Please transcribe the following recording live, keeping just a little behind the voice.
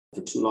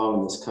For too long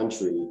in this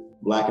country,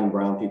 Black and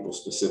brown people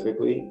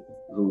specifically,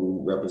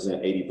 who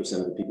represent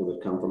 80% of the people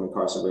that come from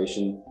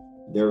incarceration,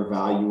 their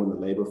value in the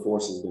labor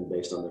force has been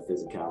based on their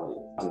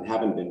physicality and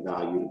haven't been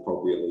valued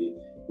appropriately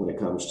when it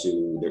comes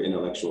to their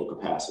intellectual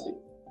capacity.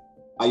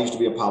 I used to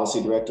be a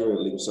policy director at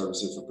Legal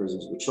Services for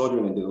Prisoners with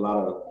Children and did a lot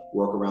of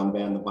work around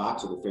Ban the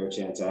Box or the Fair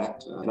Chance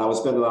Act. And I would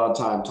spend a lot of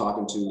time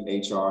talking to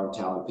HR and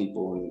talent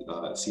people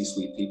and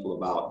C-suite people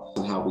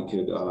about how we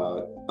could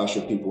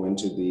usher people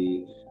into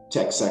the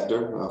tech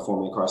sector,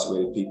 formerly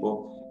incarcerated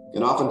people.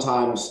 And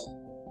oftentimes,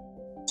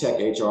 tech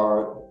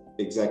HR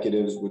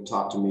executives would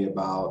talk to me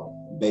about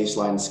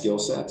baseline skill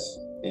sets,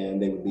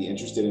 and they would be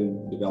interested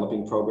in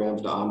developing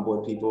programs to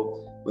onboard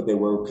people, but they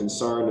were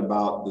concerned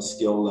about the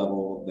skill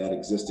level that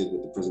existed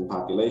with the prison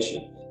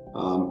population.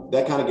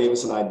 That kind of gave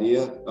us an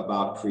idea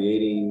about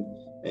creating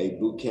a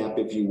boot camp,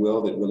 if you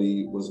will, that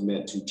really was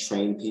meant to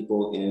train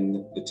people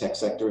in the tech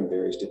sector in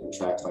various different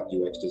tracks like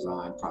UX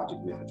design,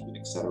 project management,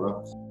 et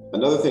cetera.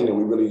 Another thing that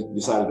we really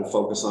decided to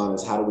focus on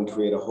is how do we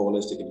create a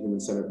holistic and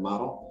human-centered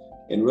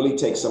model and really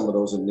take some of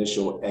those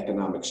initial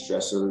economic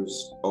stressors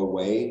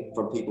away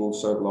from people who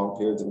serve long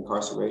periods of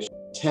incarceration.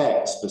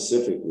 Tech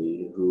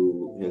specifically,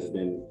 who has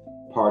been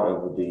part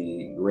of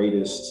the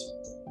greatest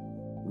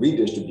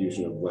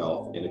redistribution of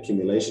wealth and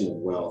accumulation of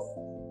wealth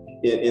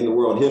in the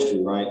world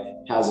history, right,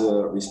 has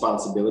a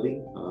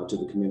responsibility to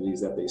the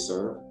communities that they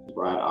serve, to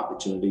provide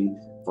opportunity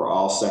for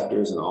all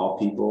sectors and all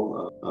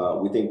people.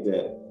 We think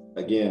that,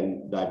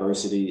 again,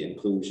 diversity,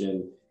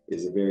 inclusion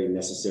is a very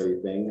necessary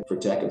thing for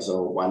tech, and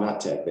so why not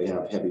tech? They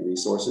have heavy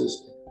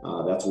resources.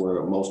 That's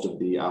where most of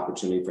the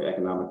opportunity for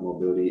economic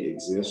mobility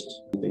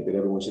exists. We think that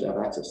everyone should have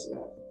access to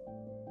that.